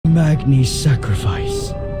Magni's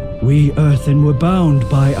sacrifice, we Earthen were bound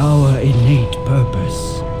by our innate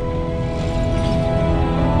purpose.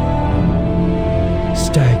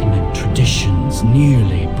 Stagnant traditions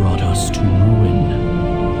nearly brought us to ruin.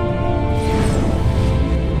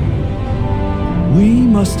 We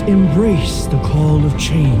must embrace the call of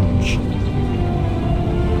change.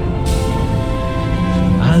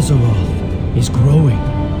 Azeroth is growing,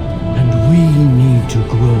 and we need to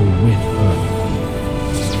grow with her.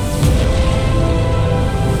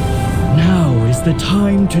 Now is the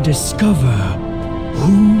time to discover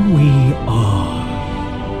who we are.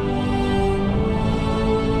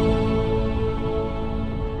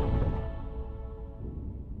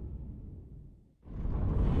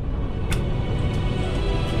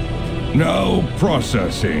 Now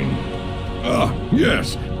processing.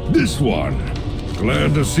 Yes, this one.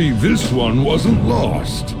 Glad to see this one wasn't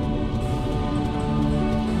lost.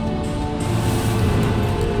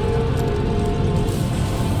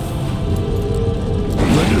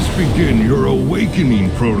 Let us begin your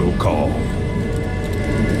awakening protocol.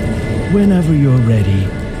 Whenever you're ready,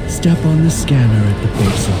 step on the scanner at the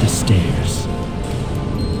base of the stairs.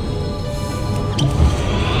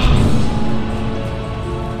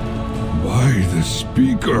 By the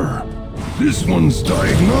speaker. This one's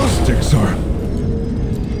diagnostics are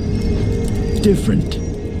different,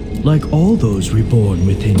 like all those reborn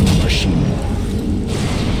within the machine.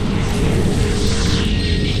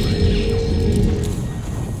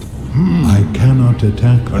 I cannot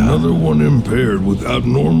attack that. Another one impaired with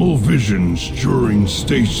abnormal visions during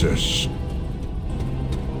stasis.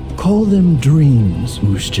 Call them dreams,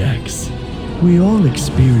 Moosejacks. We all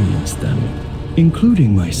experience them,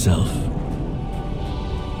 including myself.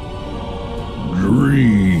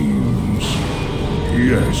 Dreams.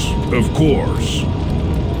 Yes, of course.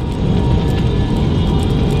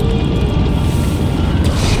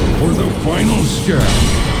 For the final scan,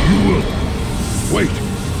 you will... Wait,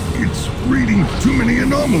 it's reading too many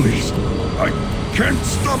anomalies. I can't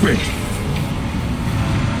stop it.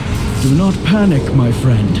 Do not panic, my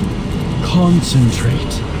friend.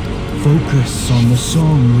 Concentrate. Focus on the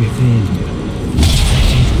song within.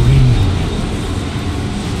 Let it ring.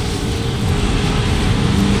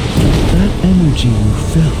 That energy you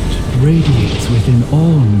felt radiates within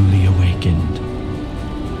all newly awakened.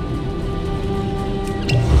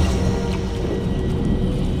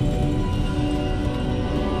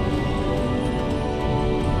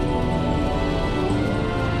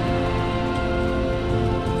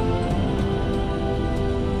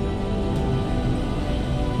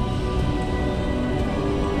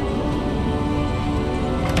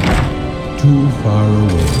 Too far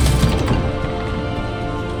away.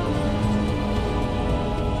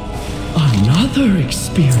 Another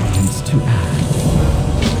experience to add.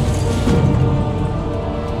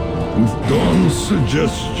 With Dawn's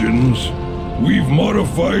suggestions, we've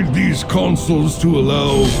modified these consoles to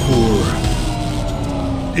allow for...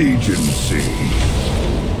 agency.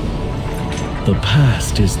 The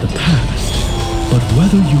past is the past, but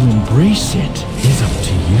whether you embrace it is up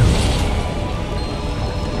to you.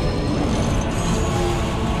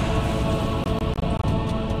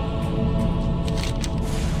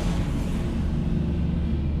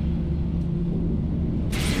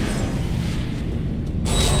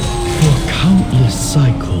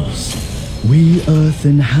 Cycles. We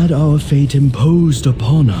Earthen had our fate imposed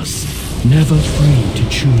upon us, never free to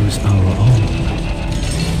choose our own.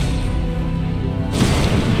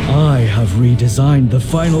 I have redesigned the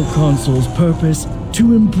final console's purpose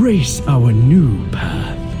to embrace our new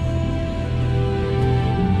path.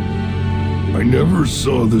 I never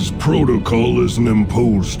saw this protocol as an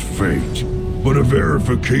imposed fate, but a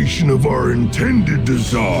verification of our intended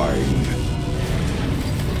design.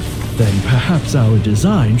 Then perhaps our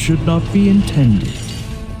design should not be intended.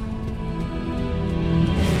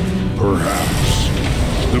 Perhaps.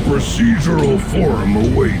 The procedural forum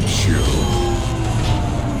awaits you.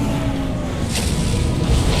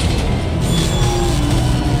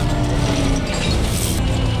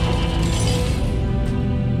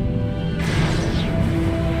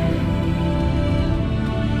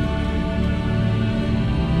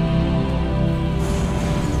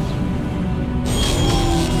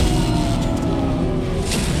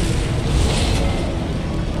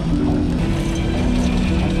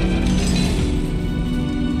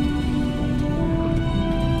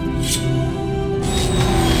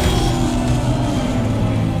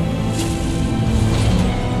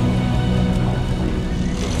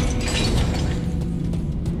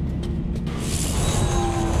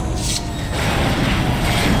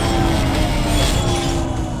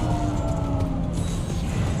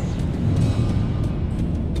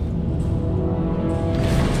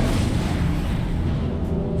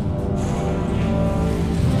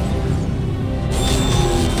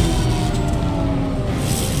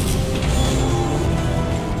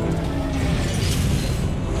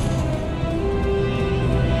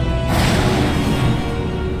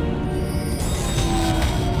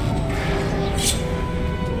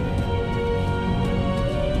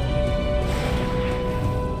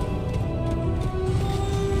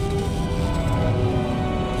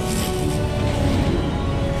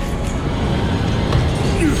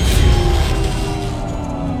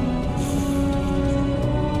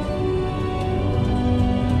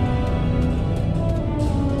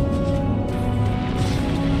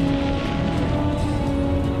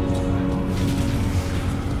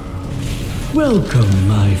 Welcome,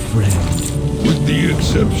 my friend. With the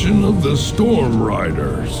exception of the Storm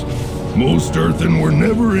Riders, most Earthen were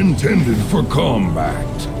never intended for combat.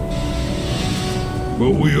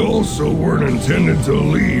 But we also weren't intended to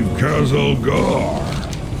leave Kazalgar.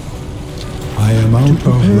 I am out of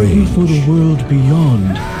Prepare you for the range. world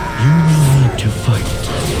beyond. You will need to fight.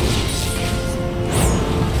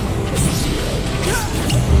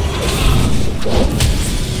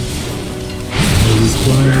 I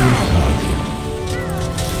require a target.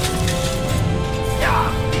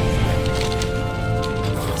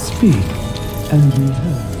 Speak and be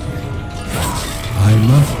heard. I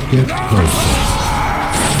must get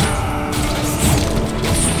closer.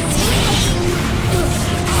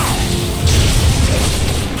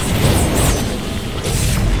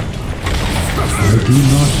 I do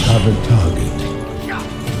not have a target.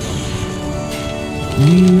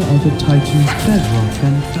 We are the Titan's bedrock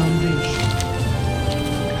and foundation.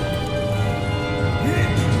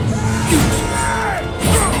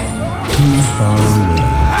 Too far away.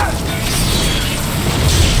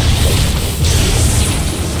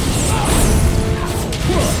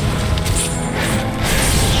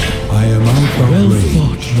 I am out of Well range.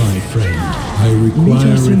 fought, my friend. I Meet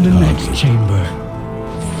require us in a the next target. chamber.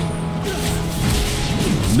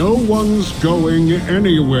 No one's going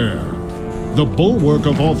anywhere. The bulwark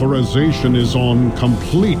of authorization is on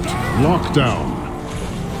complete lockdown.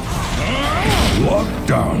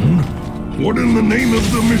 Lockdown? What in the name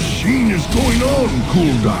of the machine is going on,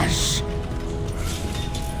 Cool Dice?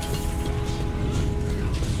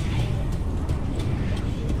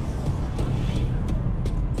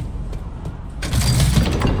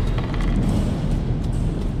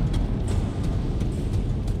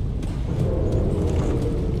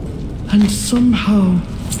 And somehow,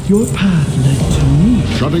 your path led to me.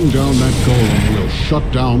 Shutting down that golem will shut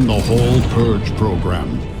down the whole purge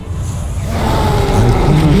program.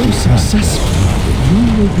 If you're successful, you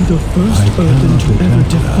will be the first I Earthen to cannot ever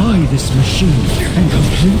attack defy this machine and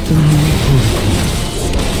complete the new protocol.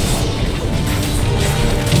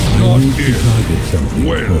 I Not need to here. target something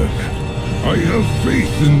When? first. I have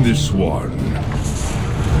faith in this one.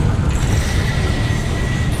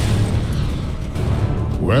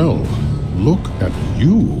 Well, look at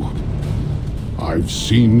you. I've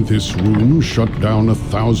seen this room shut down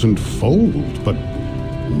 1,000-fold, but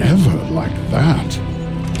never like that.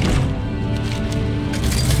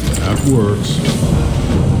 That works.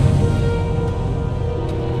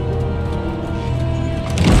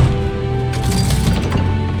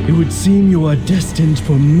 It would seem you are destined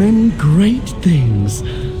for many great things.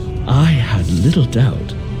 I had little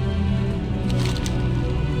doubt.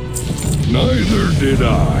 Neither did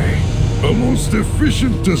I. A most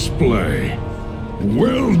efficient display.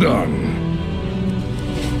 Well done.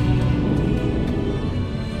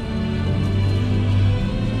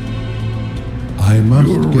 I must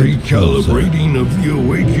You're get closer. recalibrating of the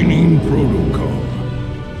awakening protocol.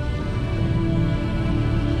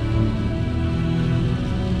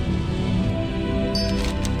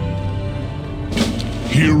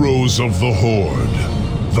 Heroes of the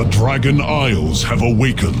Horde, the Dragon Isles have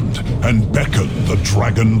awakened and beckon the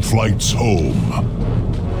Dragon Flights home.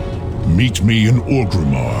 Meet me in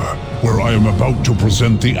Orgrimmar, where I am about to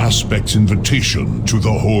present the Aspect's invitation to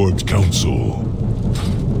the Horde Council.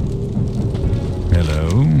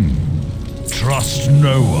 Hello? Trust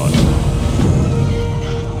no one.